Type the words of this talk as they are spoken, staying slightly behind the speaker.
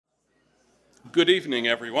Good evening,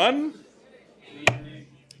 everyone.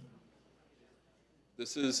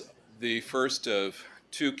 This is the first of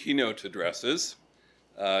two keynote addresses.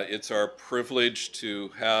 It's our privilege to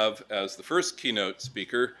have as the first keynote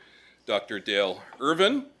speaker Dr. Dale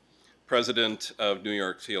Irvin, president of New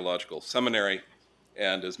York Theological Seminary,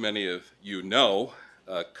 and as many of you know,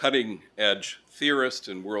 a cutting-edge theorist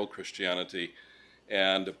in world Christianity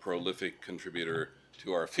and a prolific contributor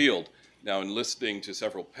to our field. Now, in listening to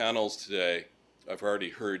several panels today, I've already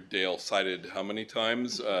heard Dale cited how many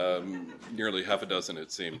times? Nearly half a dozen,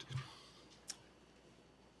 it seemed.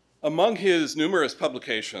 Among his numerous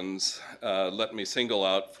publications, let me single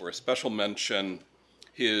out for a special mention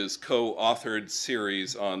his co-authored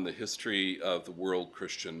series on the history of the world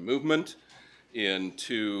Christian movement in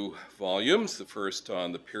 2 volumes, the first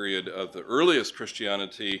on the period of the earliest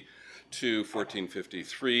Christianity to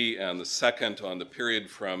 1453, and the second on the period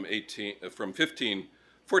from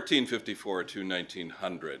 1454 to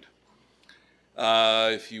 1900.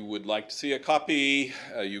 If you would like to see a copy,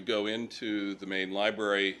 you go into the main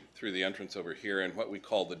library through the entrance over here, and what we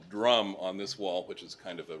call the drum on this wall, which is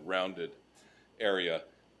kind of a rounded area,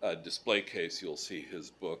 display case, you'll see his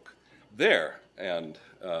book there, and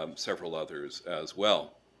several others as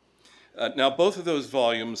well. Now, both of those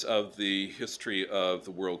volumes of the history of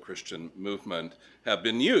the world Christian movement have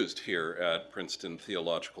been used here at Princeton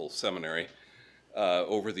Theological Seminary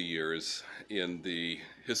over the years in the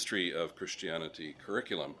history of Christianity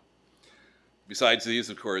curriculum. Besides these,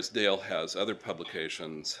 of course, Dale has other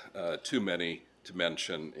publications, too many to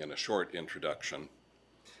mention in a short introduction.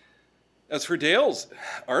 As for Dale's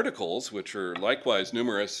articles, which are likewise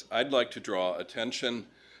numerous, I'd like to draw attention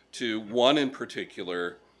to one in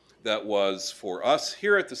particular that was, for us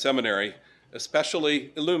here at the seminary,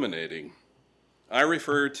 especially illuminating. I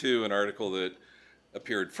refer to an article that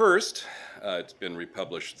appeared first, it's been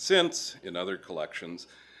republished since in other collections,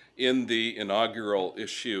 in the inaugural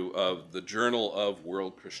issue of the Journal of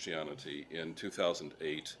World Christianity in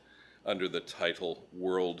 2008 under the title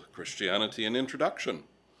World Christianity, an Introduction.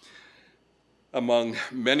 Among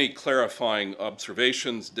many clarifying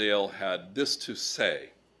observations, Dale had this to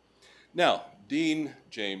say. Now, Dean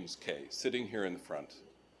James Kay, sitting here in the front,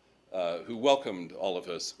 who welcomed all of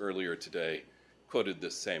us earlier today, quoted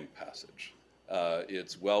this same passage.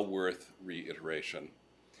 It's well worth reiteration.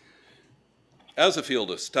 As a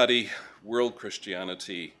field of study, world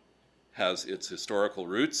Christianity has its historical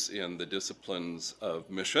roots in the disciplines of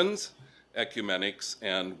missions, ecumenics,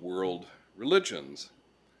 and world religions.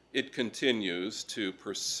 It continues to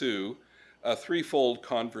pursue a threefold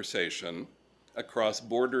conversation across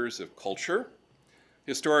borders of culture,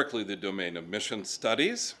 historically the domain of mission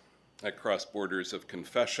studies, across borders of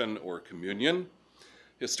confession or communion,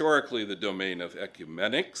 historically the domain of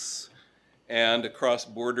ecumenics, and across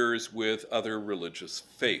borders with other religious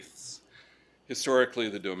faiths, historically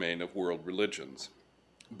the domain of world religions.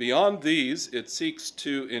 Beyond these, it seeks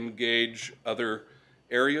to engage other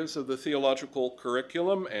areas of the theological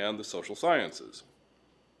curriculum and the social sciences.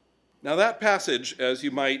 Now that passage, as you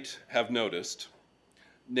might have noticed,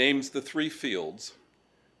 names the 3 fields,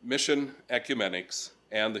 mission, ecumenics,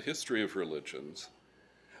 and the history of religions,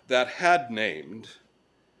 that had named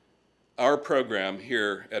our program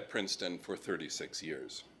here at Princeton for 36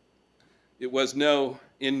 years. It was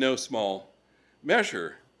in no small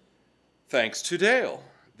measure thanks to Dale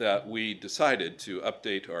that we decided to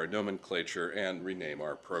update our nomenclature and rename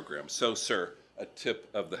our program. So, sir, a tip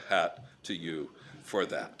of the hat to you for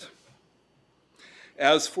that.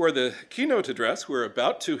 As for the keynote address we're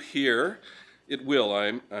about to hear, it will,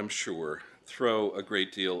 I'm sure, throw a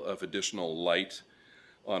great deal of additional light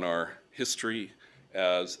on our history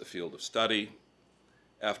as a field of study.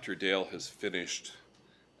 After Dale has finished,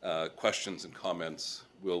 questions and comments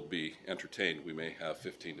will be entertained. We may have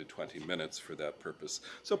 15 to 20 minutes for that purpose.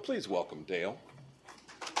 So please welcome Dale.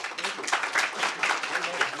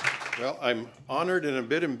 Well, I'm honored and a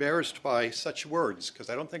bit embarrassed by such words because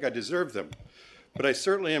I don't think I deserve them. But I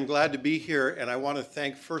certainly am glad to be here, and I want to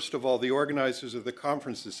thank, first of all, the organizers of the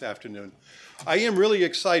conference this afternoon. I am really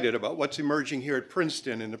excited about what's emerging here at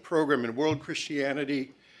Princeton in the program in World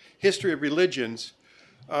Christianity, History of Religions.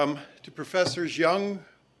 To Professors Young,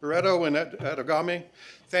 Barreto, and Adogame,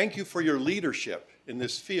 thank you for your leadership in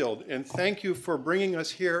this field, and thank you for bringing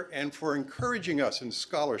us here and for encouraging us in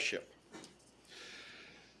scholarship.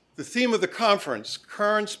 The theme of the conference,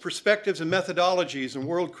 Currents, Perspectives, and Methodologies in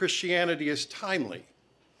World Christianity, is timely.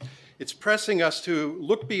 It's pressing us to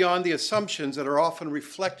look beyond the assumptions that are often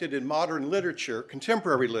reflected in modern literature,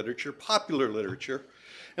 contemporary literature, popular literature,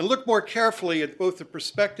 and look more carefully at both the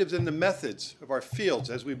perspectives and the methods of our fields,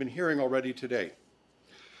 as we've been hearing already today.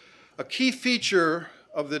 A key feature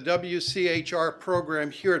of the WCHR program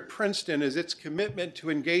here at Princeton is its commitment to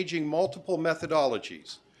engaging multiple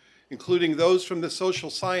methodologies, including those from the social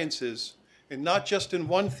sciences, and not just in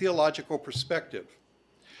one theological perspective.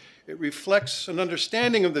 It reflects an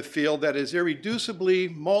understanding of the field that is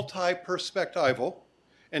irreducibly multi-perspectival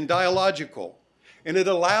and dialogical, and it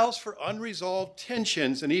allows for unresolved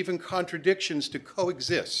tensions and even contradictions to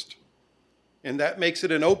coexist. And that makes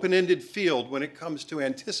it an open-ended field when it comes to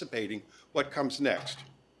anticipating what comes next.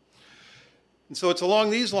 And so it's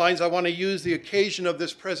along these lines I want to use the occasion of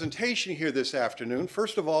this presentation here this afternoon,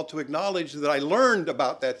 first of all, to acknowledge that I learned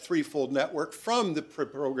about that threefold network from the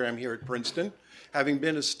program here at Princeton, having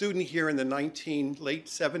been a student here in the late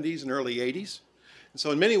 70s and early 80s. And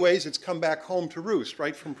so in many ways, it's come back home to roost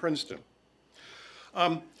right from Princeton.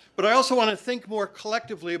 But I also want to think more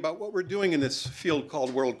collectively about what we're doing in this field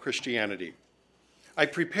called world Christianity. I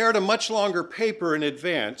prepared a much longer paper in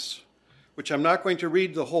advance, which I'm not going to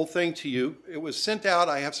read the whole thing to you. It was sent out.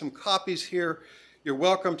 I have some copies here. You're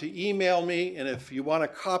welcome to email me, and if you want a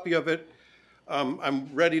copy of it, I'm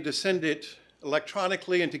ready to send it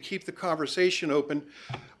electronically and to keep the conversation open.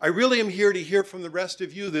 I really am here to hear from the rest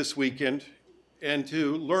of you this weekend and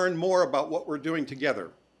to learn more about what we're doing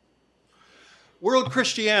together. World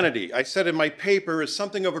Christianity, I said in my paper, is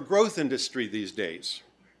something of a growth industry these days.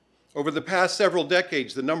 Over the past several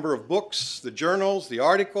decades, the number of books, the journals, the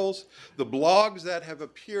articles, the blogs that have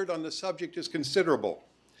appeared on the subject is considerable.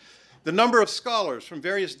 The number of scholars from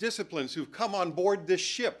various disciplines who've come on board this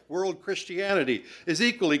ship, World Christianity, is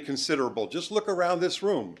equally considerable. Just look around this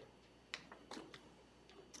room.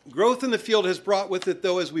 Growth in the field has brought with it,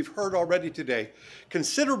 though, as we've heard already today,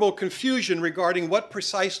 considerable confusion regarding what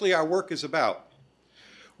precisely our work is about.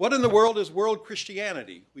 What in the world is world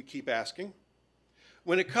Christianity, we keep asking.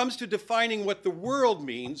 When it comes to defining what the world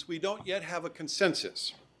means, we don't yet have a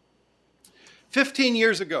consensus. 15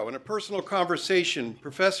 years ago, in a personal conversation,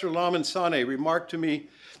 Professor Lamin Sanneh remarked to me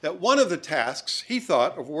that one of the tasks, he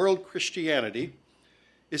thought, of world Christianity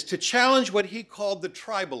is to challenge what he called the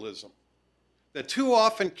tribalism that too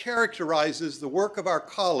often characterizes the work of our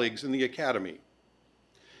colleagues in the academy.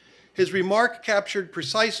 His remark captured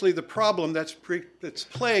precisely the problem that's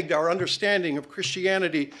plagued our understanding of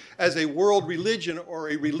Christianity as a world religion or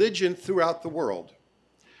a religion throughout the world.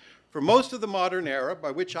 For most of the modern era,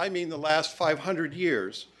 by which I mean the last 500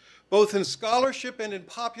 years, both in scholarship and in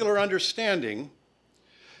popular understanding,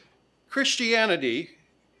 Christianity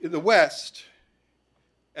in the West,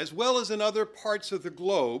 as well as in other parts of the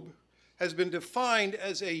globe, has been defined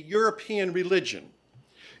as a European religion.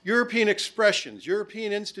 European expressions,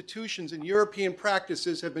 European institutions, and European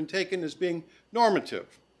practices have been taken as being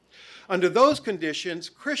normative. Under those conditions,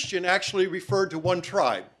 Christian actually referred to one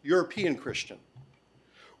tribe, European Christian.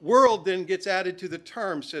 World then gets added to the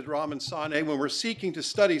term, said Lamin Sanneh, when we're seeking to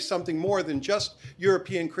study something more than just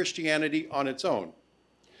European Christianity on its own.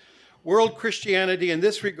 World Christianity in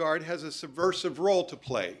this regard has a subversive role to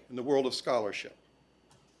play in the world of scholarship.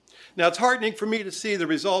 Now, it's heartening for me to see the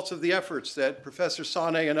results of the efforts that Professor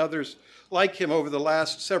Sanneh and others like him over the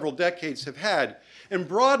last several decades have had in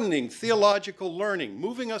broadening theological learning,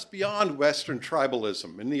 moving us beyond Western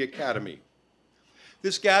tribalism in the academy.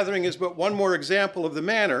 This gathering is but one more example of the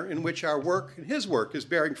manner in which our work and his work is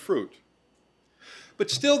bearing fruit. But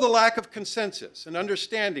still, the lack of consensus and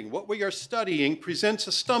understanding what we are studying presents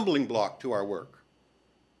a stumbling block to our work.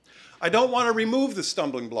 I don't want to remove the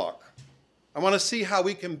stumbling block. I want to see how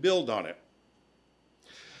we can build on it.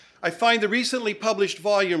 I find the recently published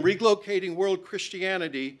volume, Relocating World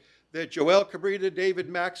Christianity, that Joel Cabrita, David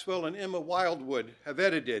Maxwell, and Emma Wildwood have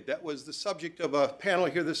edited, that was the subject of a panel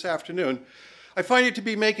here this afternoon, I find it to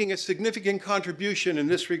be making a significant contribution in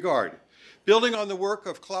this regard. Building on the work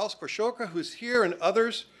of Klaus Koschoka, who's here, and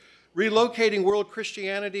others, Relocating World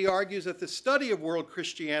Christianity argues that the study of world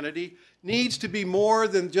Christianity needs to be more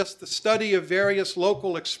than just the study of various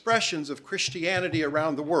local expressions of Christianity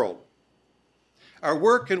around the world. Our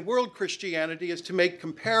work in world Christianity is to make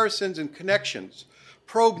comparisons and connections,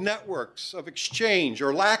 probe networks of exchange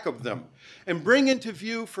or lack of them, and bring into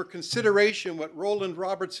view for consideration what Roland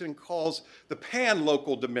Robertson calls the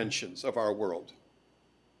pan-local dimensions of our world.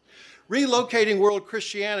 Relocating World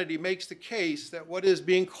Christianity makes the case that what is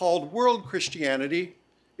being called world Christianity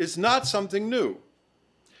is not something new.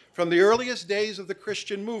 From the earliest days of the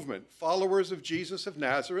Christian movement, followers of Jesus of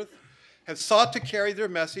Nazareth have sought to carry their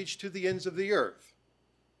message to the ends of the earth.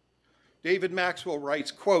 David Maxwell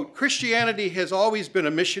writes, quote, "Christianity has always been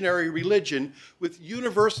a missionary religion with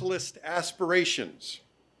universalist aspirations."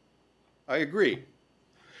 I agree.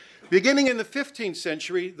 Beginning in the 15th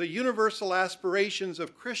century, the universal aspirations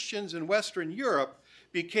of Christians in Western Europe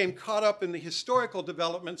became caught up in the historical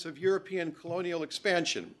developments of European colonial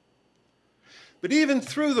expansion. But even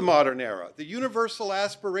through the modern era, the universal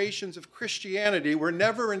aspirations of Christianity were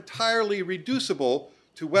never entirely reducible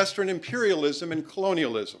to Western imperialism and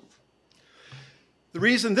colonialism. The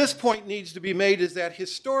reason this point needs to be made is that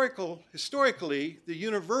historically, the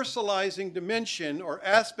universalizing dimension or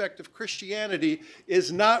aspect of Christianity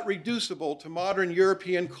is not reducible to modern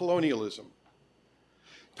European colonialism.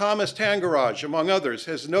 Thomas Tangeraj, among others,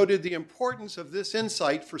 has noted the importance of this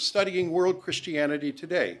insight for studying world Christianity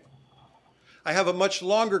today. I have a much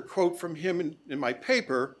longer quote from him in my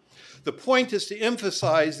paper. The point is to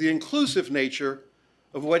emphasize the inclusive nature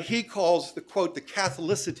of what he calls the, quote, the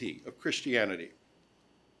Catholicity of Christianity.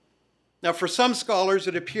 Now, for some scholars,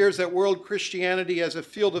 it appears that world Christianity as a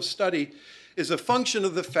field of study is a function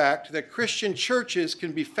of the fact that Christian churches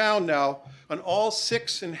can be found now on all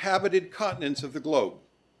 6 inhabited continents of the globe.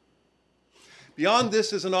 Beyond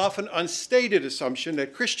this is an often unstated assumption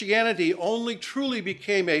that Christianity only truly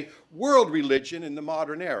became a world religion in the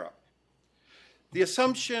modern era. The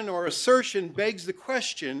assumption or assertion begs the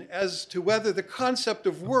question as to whether the concept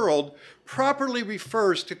of world properly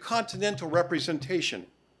refers to continental representation.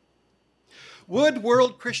 Would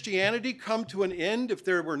world Christianity come to an end if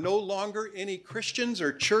there were no longer any Christians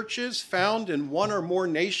or churches found in one or more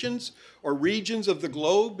nations or regions of the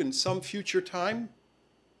globe in some future time?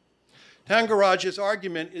 Tangeraj's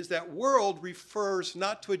argument is that world refers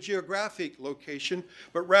not to a geographic location,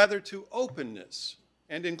 but rather to openness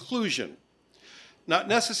and inclusion, not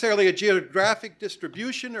necessarily a geographic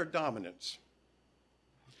distribution or dominance.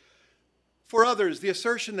 For others, the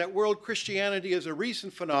assertion that world Christianity is a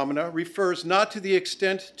recent phenomenon refers not to the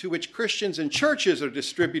extent to which Christians and churches are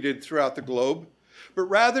distributed throughout the globe, but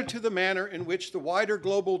rather to the manner in which the wider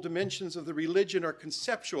global dimensions of the religion are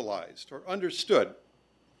conceptualized or understood.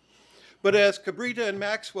 But as Cabrita and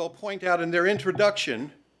Maxwell point out in their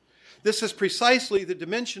introduction, this is precisely the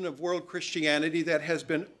dimension of world Christianity that has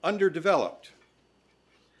been underdeveloped.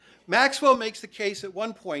 Maxwell makes the case at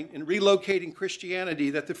one point in Relocating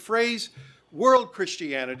Christianity that the phrase world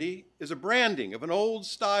Christianity is a branding of an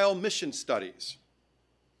old-style mission studies.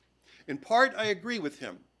 In part, I agree with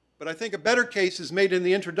him, but I think a better case is made in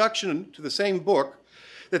the introduction to the same book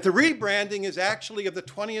that the rebranding is actually of the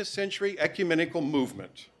 20th century ecumenical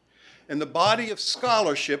movement and the body of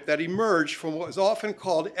scholarship that emerged from what was often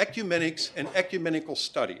called ecumenics and ecumenical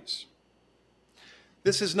studies.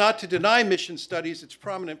 This is not to deny mission studies its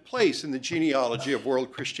prominent place in the genealogy of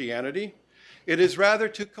world Christianity. It is rather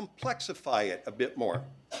to complexify it a bit more.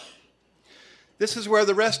 This is where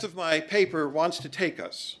the rest of my paper wants to take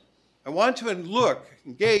us. I want to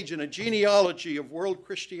engage in a genealogy of world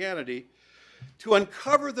Christianity to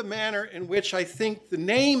uncover the manner in which I think the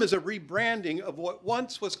name is a rebranding of what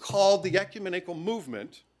once was called the ecumenical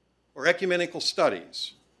movement or ecumenical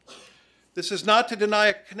studies. This is not to deny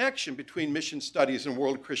a connection between mission studies and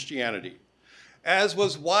world Christianity. As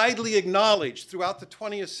was widely acknowledged throughout the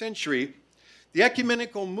 20th century, the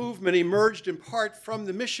ecumenical movement emerged in part from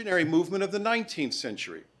the missionary movement of the 19th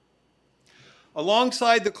century.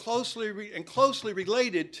 Alongside the closely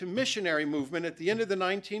related to missionary movement at the end of the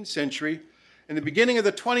 19th century and the beginning of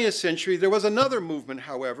the 20th century, there was another movement,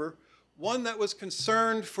 however, one that was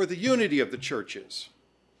concerned for the unity of the churches.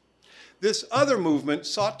 This other movement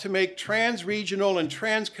sought to make trans-regional and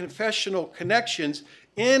trans-confessional connections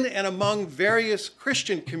in and among various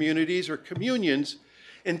Christian communities or communions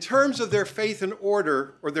in terms of their faith and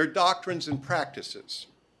order or their doctrines and practices.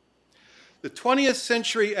 The 20th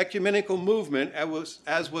century ecumenical movement,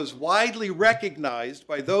 as was widely recognized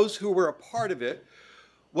by those who were a part of it,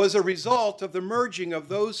 was a result of the merging of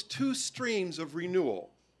those two streams of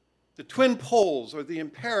renewal. The twin poles or the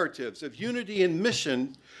imperatives of unity and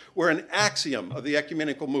mission were an axiom of the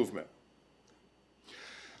ecumenical movement.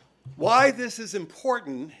 Why this is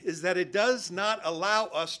important is that it does not allow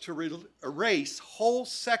us to erase whole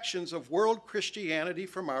sections of world Christianity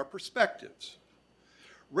from our perspectives.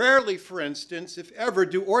 Rarely, for instance, if ever,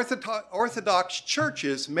 do Orthodox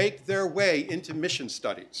churches make their way into mission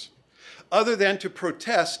studies, other than to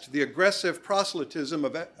protest the aggressive proselytism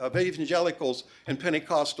of evangelicals and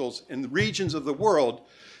Pentecostals in the regions of the world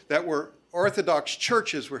that were Orthodox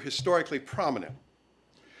churches were historically prominent.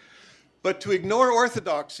 But to ignore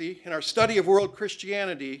orthodoxy in our study of world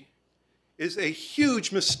Christianity is a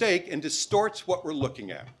huge mistake and distorts what we're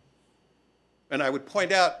looking at. And I would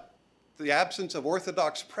point out the absence of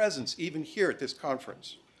Orthodox presence even here at this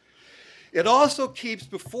conference. It also keeps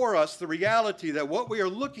before us the reality that what we are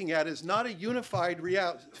looking at is not a unified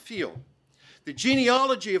field. The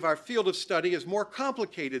genealogy of our field of study is more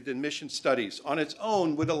complicated than mission studies on its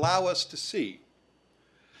own would allow us to see.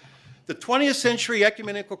 The 20th century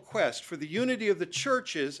ecumenical quest for the unity of the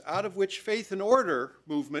churches out of which faith and order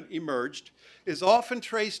movement emerged is often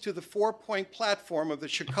traced to the four-point platform of the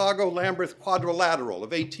Chicago-Lambeth Quadrilateral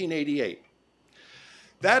of 1888.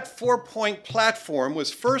 That four-point platform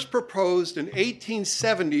was first proposed in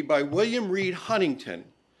 1870 by William Reed Huntington,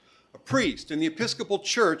 a priest in the Episcopal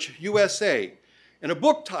Church, USA, in a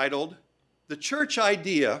book titled The Church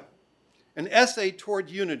Idea, an Essay Toward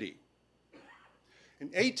Unity. In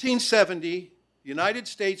 1870, the United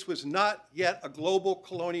States was not yet a global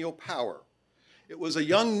colonial power. It was a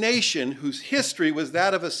young nation whose history was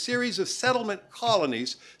that of a series of settlement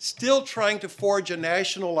colonies still trying to forge a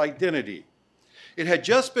national identity. It had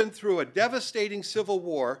just been through a devastating civil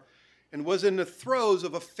war and was in the throes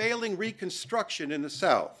of a failing reconstruction in the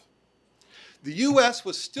South. The U.S.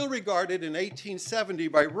 was still regarded in 1870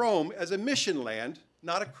 by Rome as a mission land,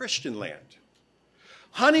 not a Christian land.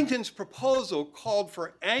 Huntington's proposal called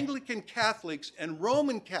for Anglican Catholics and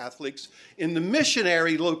Roman Catholics in the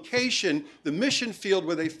missionary location, the mission field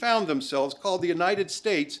where they found themselves, called the United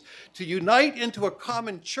States, to unite into a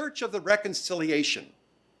common church of the reconciliation.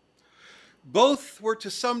 Both were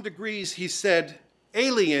to some degrees, he said,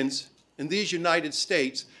 aliens in these United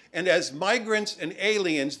States, and as migrants and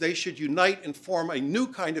aliens, they should unite and form a new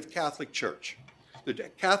kind of Catholic church, the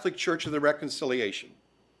Catholic Church of the Reconciliation.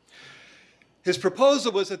 His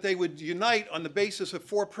proposal was that they would unite on the basis of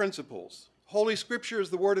four principles. Holy Scripture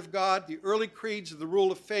is the Word of God, the early creeds are the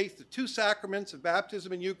rule of faith, the two sacraments of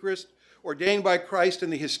baptism and Eucharist, ordained by Christ,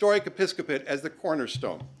 and the historic episcopate as the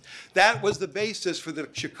cornerstone. That was the basis for the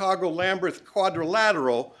Chicago-Lambeth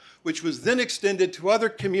Quadrilateral, which was then extended to other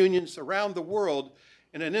communions around the world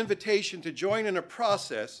in an invitation to join in a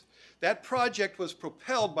process. That project was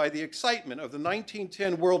propelled by the excitement of the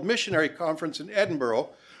 1910 World Missionary Conference in Edinburgh,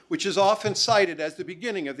 which is often cited as the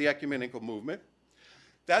beginning of the ecumenical movement.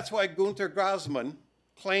 That's why Günter Grassmann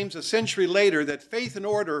claims a century later that Faith and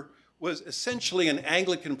Order was essentially an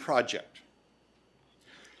Anglican project.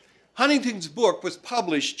 Huntington's book was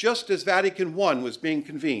published just as Vatican I was being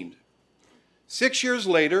convened. 6 years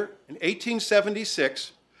later, in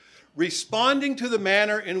 1876, responding to the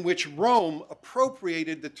manner in which Rome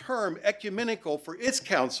appropriated the term ecumenical for its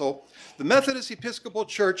council, the Methodist Episcopal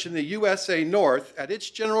Church in the USA North, at its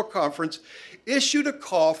General Conference, issued a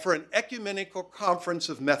call for an ecumenical conference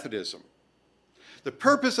of Methodism. The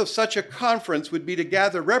purpose of such a conference would be to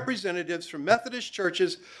gather representatives from Methodist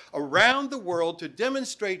churches around the world to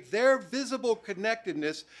demonstrate their visible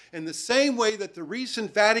connectedness in the same way that the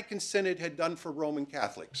recent Vatican Synod had done for Roman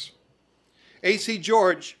Catholics. A.C.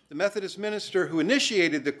 George, the Methodist minister who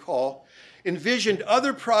initiated the call, envisioned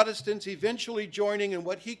other Protestants eventually joining in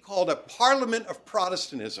what he called a parliament of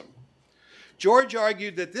Protestantism. George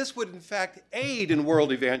argued that this would in fact aid in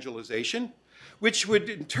world evangelization, which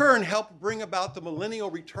would in turn help bring about the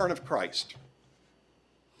millennial return of Christ.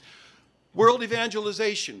 World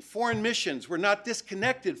evangelization, foreign missions were not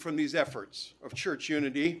disconnected from these efforts of church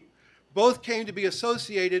unity. Both came to be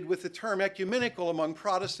associated with the term ecumenical among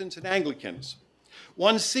Protestants and Anglicans.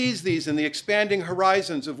 One sees these in the expanding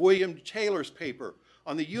horizons of William Taylor's paper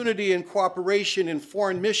on the unity and cooperation in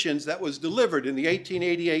foreign missions that was delivered in the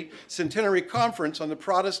 1888 Centenary Conference on the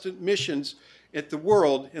Protestant missions at the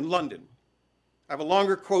world in London. I have a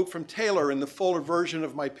longer quote from Taylor in the fuller version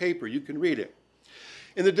of my paper. You can read it.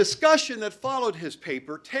 In the discussion that followed his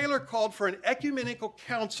paper, Taylor called for an ecumenical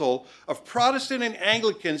council of Protestant and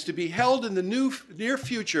Anglicans to be held in the near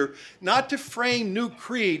future, not to frame new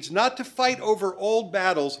creeds, not to fight over old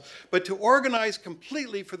battles, but to organize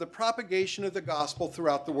completely for the propagation of the gospel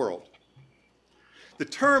throughout the world. The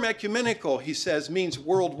term ecumenical, he says, means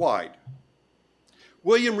worldwide.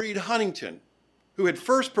 William Reed Huntington, who had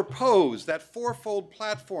first proposed that fourfold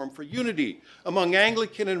platform for unity among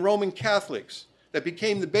Anglican and Roman Catholics, that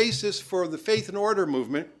became the basis for the Faith and Order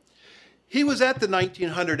movement, he was at the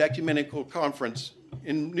 1900 Ecumenical Conference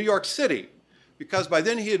in New York City, because by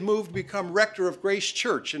then he had moved to become rector of Grace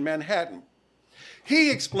Church in Manhattan.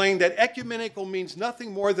 He explained that ecumenical means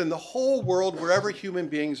nothing more than the whole world wherever human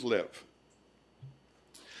beings live.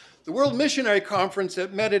 The World Missionary Conference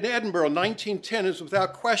that met in Edinburgh in 1910 is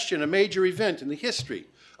without question a major event in the history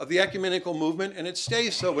of the ecumenical movement, and it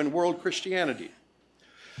stays so in world Christianity.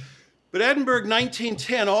 But Edinburgh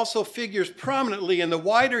 1910 also figures prominently in the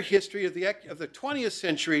wider history of the 20th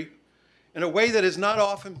century in a way that has not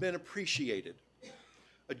often been appreciated.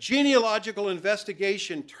 A genealogical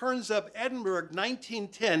investigation turns up Edinburgh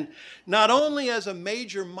 1910 not only as a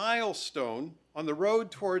major milestone on the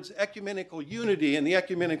road towards ecumenical unity and the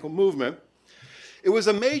ecumenical movement, It was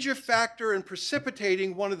a major factor in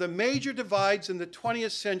precipitating one of the major divides in the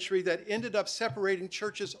 20th century that ended up separating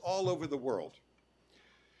churches all over the world.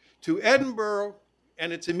 To Edinburgh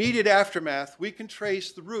and its immediate aftermath, we can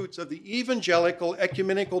trace the roots of the evangelical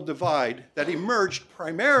ecumenical divide that emerged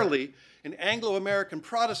primarily in Anglo-American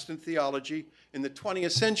Protestant theology in the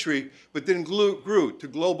 20th century, but then grew to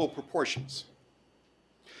global proportions.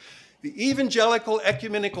 The evangelical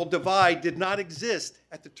ecumenical divide did not exist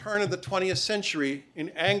at the turn of the 20th century in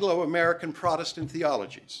Anglo-American Protestant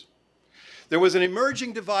theologies. There was an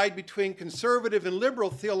emerging divide between conservative and liberal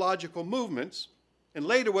theological movements, and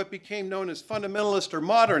later what became known as fundamentalist or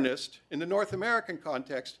modernist in the North American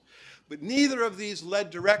context, but neither of these led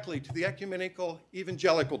directly to the ecumenical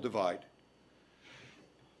evangelical divide.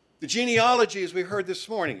 The genealogy, as we heard this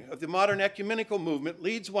morning, of the modern ecumenical movement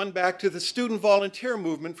leads one back to the student volunteer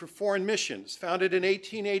movement for foreign missions, founded in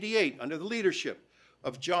 1888 under the leadership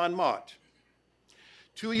of John Mott.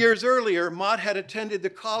 2 years earlier, Mott had attended the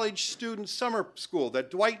college student summer school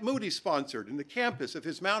that Dwight Moody sponsored in the campus of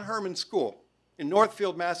his Mount Hermon School in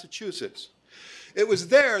Northfield, Massachusetts. It was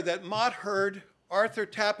there that Mott heard Arthur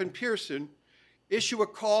Tappan Pearson issue a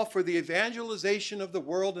call for the evangelization of the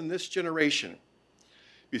world in this generation.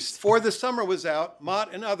 Before the summer was out,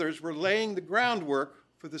 Mott and others were laying the groundwork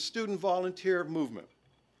for the student volunteer movement.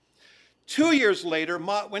 2 years later,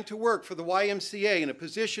 Mott went to work for the YMCA in a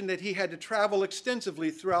position that he had to travel extensively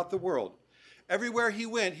throughout the world. Everywhere he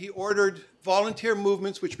went, he ordered volunteer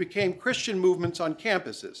movements which became Christian movements on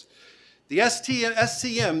campuses. The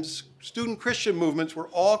SCM's, student Christian movements, were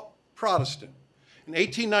all Protestant. In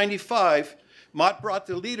 1895, Mott brought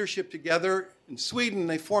the leadership together. In Sweden,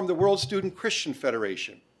 they formed the World Student Christian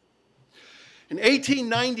Federation. In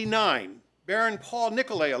 1899, Baron Paul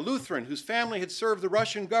Nicolai, a Lutheran whose family had served the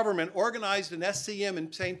Russian government, organized an SCM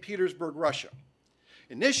in St. Petersburg, Russia.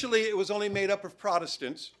 Initially, it was only made up of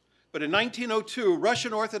Protestants, but in 1902,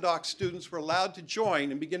 Russian Orthodox students were allowed to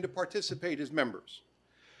join and begin to participate as members.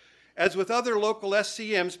 As with other local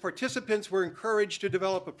SCMs, participants were encouraged to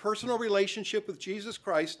develop a personal relationship with Jesus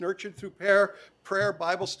Christ, nurtured through prayer,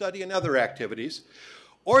 Bible study, and other activities.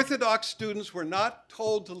 Orthodox students were not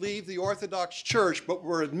told to leave the Orthodox Church, but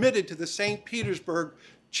were admitted to the St. Petersburg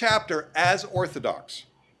chapter as Orthodox.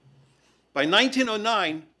 By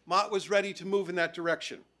 1909, Mott was ready to move in that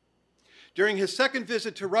direction. During his second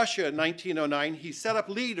visit to Russia in 1909, he set up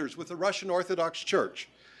leaders with the Russian Orthodox Church.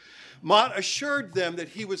 Mott assured them that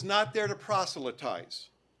he was not there to proselytize.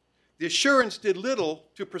 The assurance did little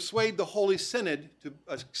to persuade the Holy Synod to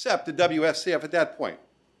accept the WSCF at that point.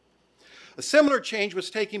 A similar change was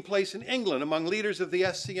taking place in England among leaders of the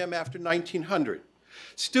SCM after 1900.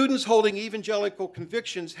 Students holding evangelical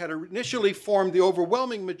convictions had initially formed the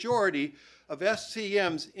overwhelming majority of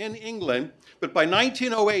SCMs in England, but by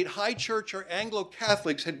 1908, High Church or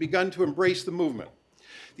Anglo-Catholics had begun to embrace the movement.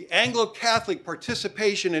 The Anglo-Catholic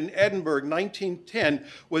participation in Edinburgh 1910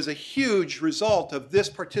 was a huge result of this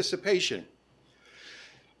participation.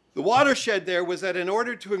 The watershed there was that in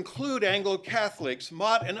order to include Anglo-Catholics,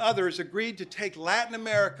 Mott and others agreed to take Latin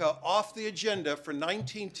America off the agenda for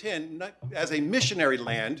 1910 as a missionary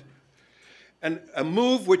land, and a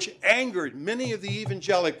move which angered many of the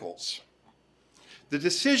evangelicals. The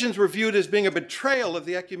decisions were viewed as being a betrayal of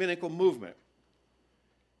the ecumenical movement.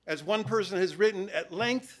 As one person has written, at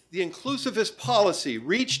length, the inclusivist policy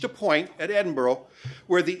reached a point at Edinburgh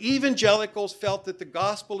where the evangelicals felt that the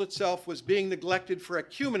gospel itself was being neglected for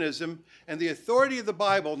ecumenism and the authority of the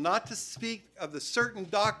Bible, not to speak of the certain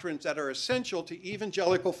doctrines that are essential to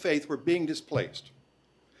evangelical faith, were being displaced.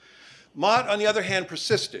 Mott, on the other hand,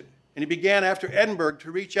 persisted, and he began after Edinburgh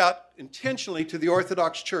to reach out intentionally to the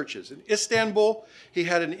Orthodox churches. In Istanbul, he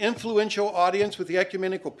had an influential audience with the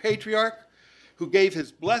ecumenical patriarch, who gave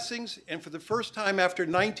his blessings, and for the first time after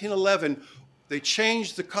 1911, they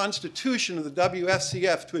changed the constitution of the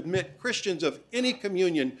WSCF to admit Christians of any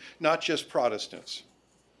communion, not just Protestants.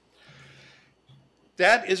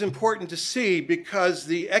 That is important to see because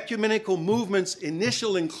the ecumenical movement's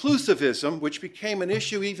initial inclusivism, which became an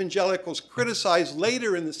issue evangelicals criticized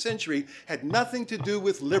later in the century, had nothing to do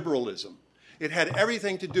with liberalism. It had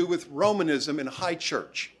everything to do with Romanism and High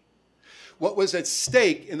Church. What was at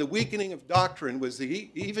stake in the weakening of doctrine was the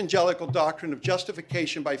evangelical doctrine of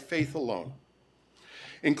justification by faith alone.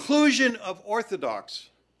 Inclusion of Orthodox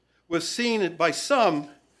was seen by some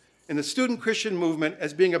in the student Christian movement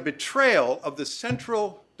as being a betrayal of the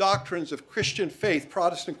central doctrines of Christian faith,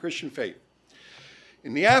 Protestant Christian faith.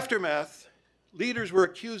 In the aftermath, leaders were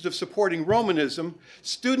accused of supporting Romanism.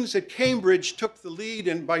 Students at Cambridge took the lead,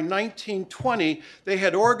 and by 1920, they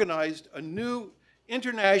had organized a new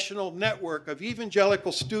international network of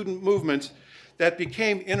evangelical student movements that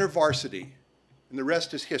became InterVarsity, and the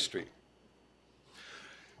rest is history.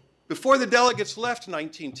 Before the delegates left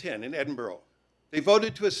 1910 in Edinburgh, they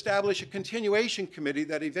voted to establish a continuation committee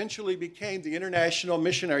that eventually became the International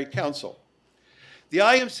Missionary Council. The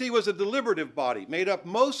IMC was a deliberative body made up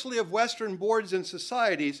mostly of Western boards and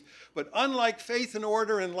societies, but unlike Faith and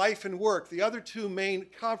Order and Life and Work, the other two main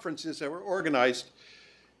conferences that were organized,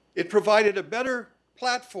 it provided a better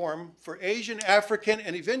platform for Asian, African,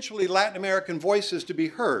 and eventually Latin American voices to be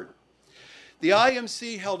heard. The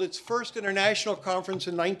IMC held its first international conference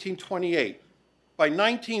in 1928. By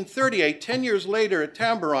 1938, 10 years later at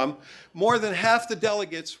Tambaram, more than half the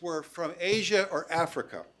delegates were from Asia or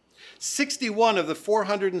Africa. 61 of the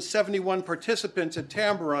 471 participants at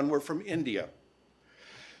Tambaram were from India.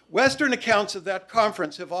 Western accounts of that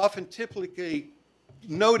conference have often typically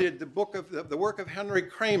noted the work of Henry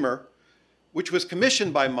Kramer, which was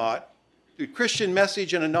commissioned by Mott, The Christian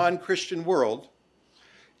Message in a Non-Christian World.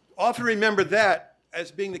 Often remember that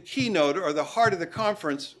as being the keynote or the heart of the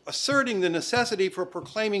conference, asserting the necessity for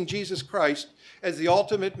proclaiming Jesus Christ as the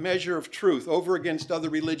ultimate measure of truth over against other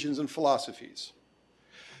religions and philosophies.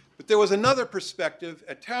 But there was another perspective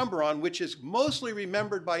at Tambaram, which is mostly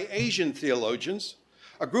remembered by Asian theologians.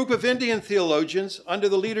 A group of Indian theologians, under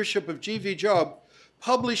the leadership of G.V. Job,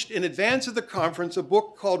 published in advance of the conference a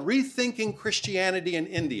book called Rethinking Christianity in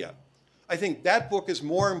India. I think that book is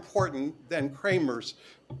more important than Kramer's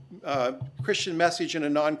Christian Message in a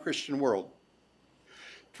Non-Christian World.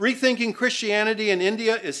 Rethinking Christianity in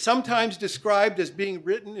India is sometimes described as being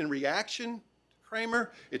written in reaction to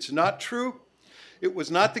Kramer. It's not true. It was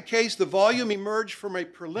not the case. The volume emerged from a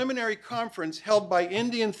preliminary conference held by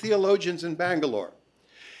Indian theologians in Bangalore.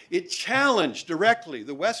 It challenged directly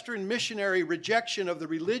the Western missionary rejection of the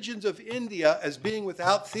religions of India as being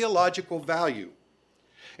without theological value,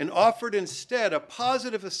 and offered instead a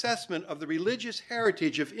positive assessment of the religious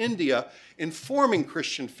heritage of India informing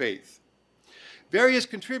Christian faith. Various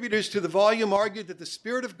contributors to the volume argued that the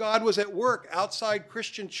Spirit of God was at work outside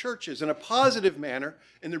Christian churches in a positive manner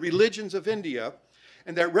in the religions of India,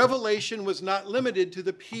 and that revelation was not limited to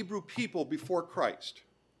the Hebrew people before Christ.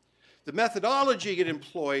 The methodology it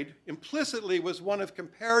employed implicitly was one of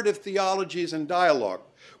comparative theologies and dialogue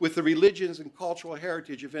with the religions and cultural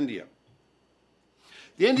heritage of India.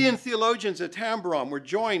 The Indian theologians at Tambaram were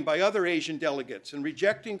joined by other Asian delegates in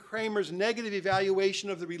rejecting Kramer's negative evaluation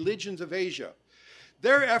of the religions of Asia.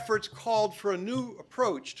 Their efforts called for a new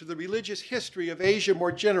approach to the religious history of Asia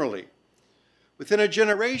more generally. Within a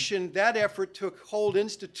generation, that effort took hold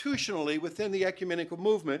institutionally within the ecumenical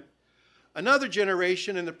movement. Another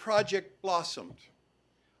generation and the project blossomed.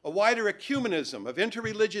 A wider ecumenism of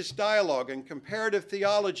interreligious dialogue and comparative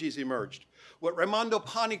theologies emerged, what Raimondo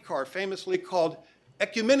Panikkar famously called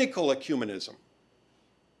ecumenical ecumenism.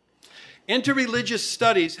 Interreligious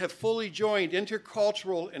studies have fully joined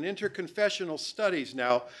intercultural and interconfessional studies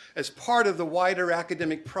now as part of the wider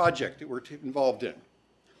academic project that we're involved in.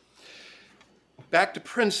 Back to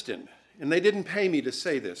Princeton, and they didn't pay me to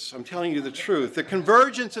say this, I'm telling you the truth. The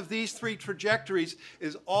convergence of these three trajectories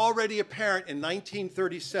is already apparent in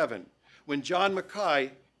 1937, when John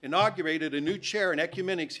Mackay inaugurated a new chair in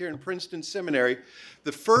ecumenics here in Princeton Seminary,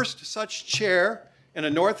 the first such chair in a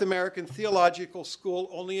North American theological school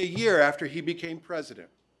only a year after he became president.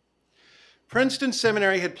 Princeton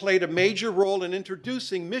Seminary had played a major role in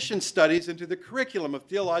introducing mission studies into the curriculum of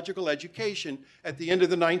theological education at the end of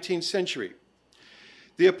the 19th century.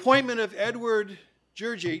 The appointment of Edward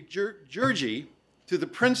Georgi to the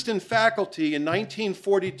Princeton faculty in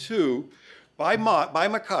 1942 by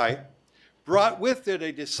Mackay brought with it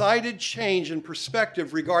a decided change in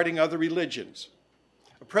perspective regarding other religions.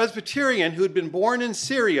 A Presbyterian who had been born in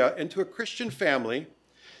Syria into a Christian family,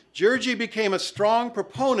 Georgi became a strong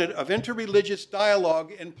proponent of interreligious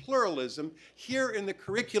dialogue and pluralism here in the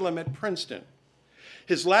curriculum at Princeton.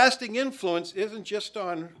 His lasting influence isn't just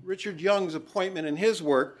on Richard Young's appointment and his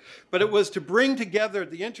work, but it was to bring together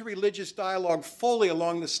the interreligious dialogue fully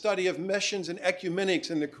along the study of missions and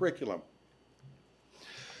ecumenics in the curriculum.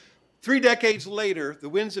 3 decades later, the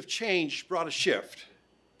winds of change brought a shift.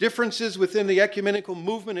 Differences within the ecumenical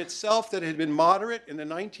movement itself that had been moderate in the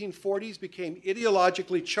 1940s became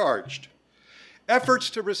ideologically charged. Efforts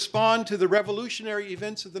to respond to the revolutionary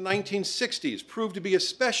events of the 1960s proved to be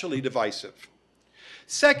especially divisive.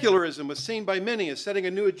 Secularism was seen by many as setting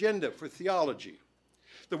a new agenda for theology.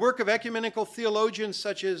 The work of ecumenical theologians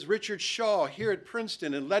such as Richard Shaw here at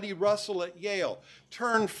Princeton and Letty Russell at Yale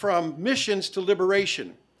turned from missions to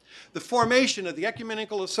liberation. The formation of the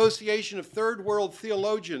Ecumenical Association of Third World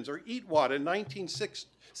Theologians, or EATWAD, in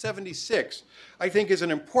 76, I think is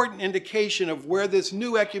an important indication of where this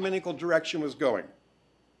new ecumenical direction was going.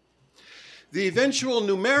 The eventual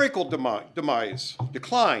numerical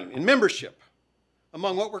decline in membership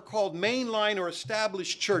among what were called mainline or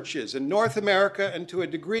established churches in North America and to a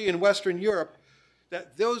degree in Western Europe,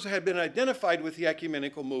 that those had been identified with the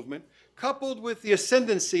ecumenical movement, coupled with the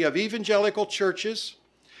ascendancy of evangelical churches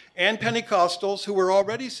and Pentecostals who were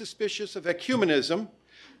already suspicious of ecumenism,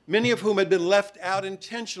 many of whom had been left out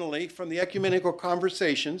intentionally from the ecumenical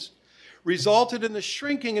conversations, resulted in the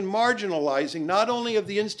shrinking and marginalizing not only of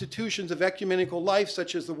the institutions of ecumenical life,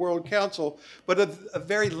 such as the World Council, but of a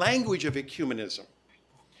very language of ecumenism.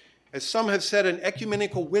 As some have said, an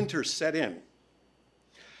ecumenical winter set in.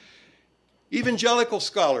 Evangelical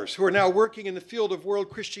scholars who are now working in the field of world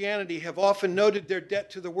Christianity have often noted their debt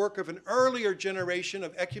to the work of an earlier generation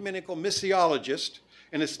of ecumenical missiologists,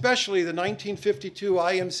 and especially the 1952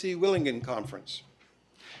 IMC Willingen Conference.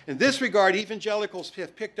 In this regard, evangelicals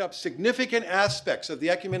have picked up significant aspects of the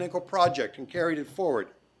ecumenical project and carried it forward.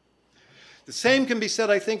 The same can be said,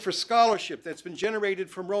 I think, for scholarship that's been generated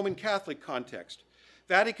from Roman Catholic context.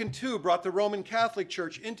 Vatican II brought the Roman Catholic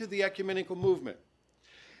Church into the ecumenical movement.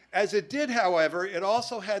 As it did, however, it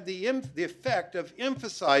also had the effect of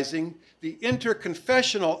emphasizing the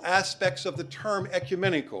interconfessional aspects of the term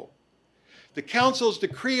ecumenical. The Council's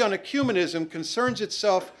decree on ecumenism concerns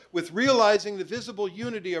itself with realizing the visible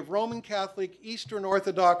unity of Roman Catholic, Eastern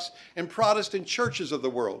Orthodox, and Protestant churches of the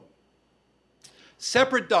world.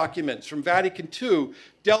 Separate documents from Vatican II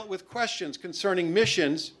dealt with questions concerning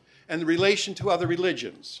missions and the relation to other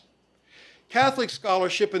religions. Catholic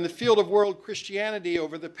scholarship in the field of world Christianity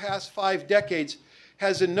over the past 5 decades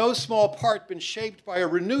has in no small part been shaped by a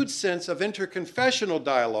renewed sense of interconfessional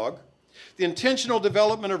dialogue, the intentional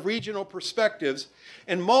development of regional perspectives,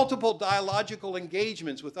 and multiple dialogical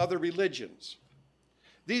engagements with other religions.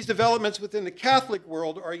 These developments within the Catholic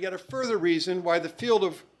world are yet a further reason why the field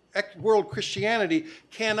of world Christianity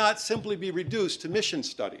cannot simply be reduced to mission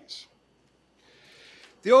studies.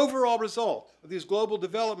 The overall result of these global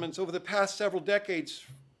developments over the past several decades,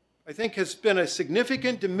 I think, has been a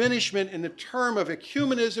significant diminishment in the term of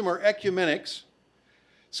ecumenism or ecumenics.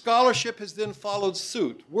 Scholarship has then followed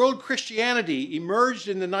suit. World Christianity emerged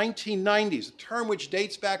in the 1990s, a term which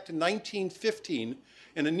dates back to 1915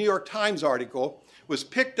 in a New York Times article, was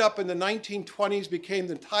picked up in the 1920s, became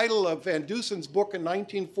the title of Van Dusen's book in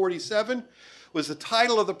 1947, was the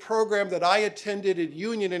title of the program that I attended at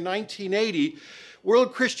Union in 1980.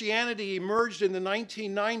 World Christianity emerged in the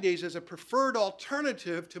 1990s as a preferred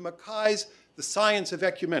alternative to Mackay's The Science of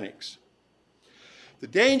Ecumenics. The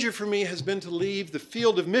danger for me has been to leave the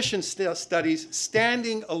field of mission studies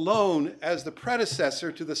standing alone as the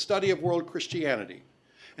predecessor to the study of world Christianity,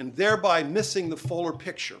 and thereby missing the fuller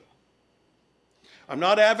picture. I'm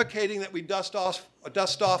not advocating that we dust off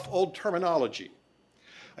old terminology.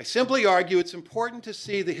 I simply argue it's important to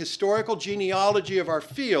see the historical genealogy of our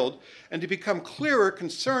field and to become clearer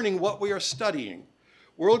concerning what we are studying.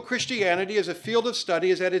 World Christianity as a field of study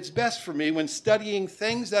is at its best for me when studying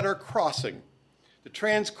things that are crossing, the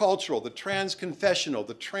transcultural, the transconfessional,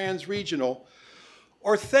 the transregional,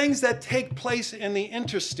 or things that take place in the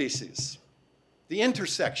interstices, the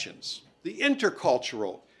intersections, the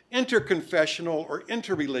intercultural, interconfessional, or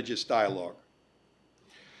interreligious dialogue.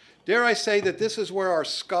 Dare I say that this is where our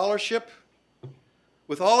scholarship,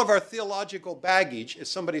 with all of our theological baggage, as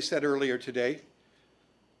somebody said earlier today,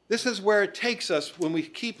 this is where it takes us when we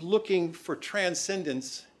keep looking for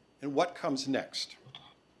transcendence and what comes next.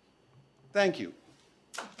 Thank you.